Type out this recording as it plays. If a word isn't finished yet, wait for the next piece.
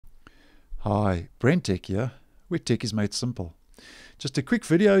Hi, BrenTech here, where tech is made simple. Just a quick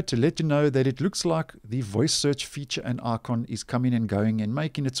video to let you know that it looks like the voice search feature and icon is coming and going and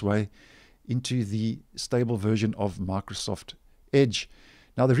making its way into the stable version of Microsoft Edge.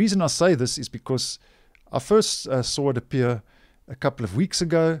 Now the reason I say this is because I first saw it appear a couple of weeks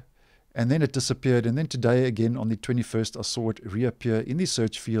ago, and then it disappeared, and then today again on the 21st I saw it reappear in the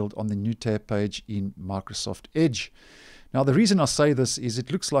search field on the new tab page in Microsoft Edge. Now the reason I say this is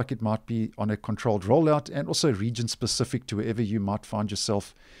it looks like it might be on a controlled rollout and also region specific to wherever you might find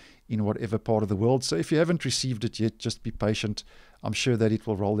yourself in whatever part of the world. So if you haven't received it yet, just be patient. I'm sure that it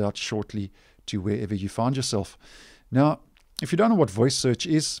will roll out shortly to wherever you find yourself. Now, if you don't know what voice search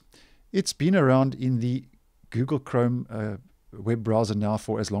is, it's been around in the Google Chrome web browser now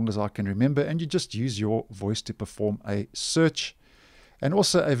for as long as I can remember, and you just use your voice to perform a search. And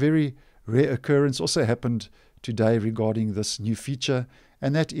also a very rare occurrence also happened today regarding this new feature,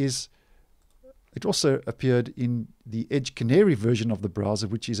 and that is it also appeared in the Edge Canary version of the browser,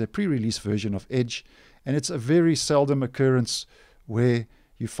 which is a pre-release version of Edge, and it's a very seldom occurrence where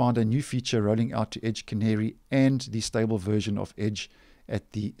you find a new feature rolling out to Edge Canary and the stable version of Edge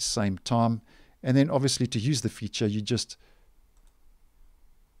at the same time. And then obviously to use the feature you just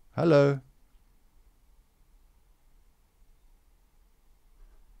hello,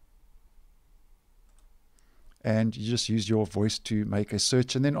 and you just use your voice to make a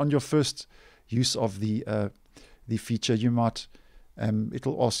search. And then on your first use of the feature, you might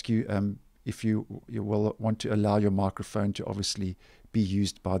it'll ask you if you will want to allow your microphone to obviously be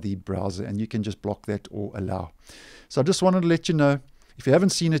used by the browser, and you can just block that or allow. So I just wanted to let you know, if you haven't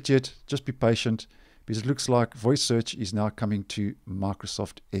seen it yet, just be patient, because it looks like voice search is now coming to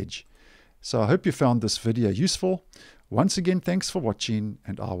Microsoft Edge. So I hope you found this video useful. Once again, thanks for watching,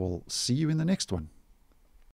 and I will see you in the next one.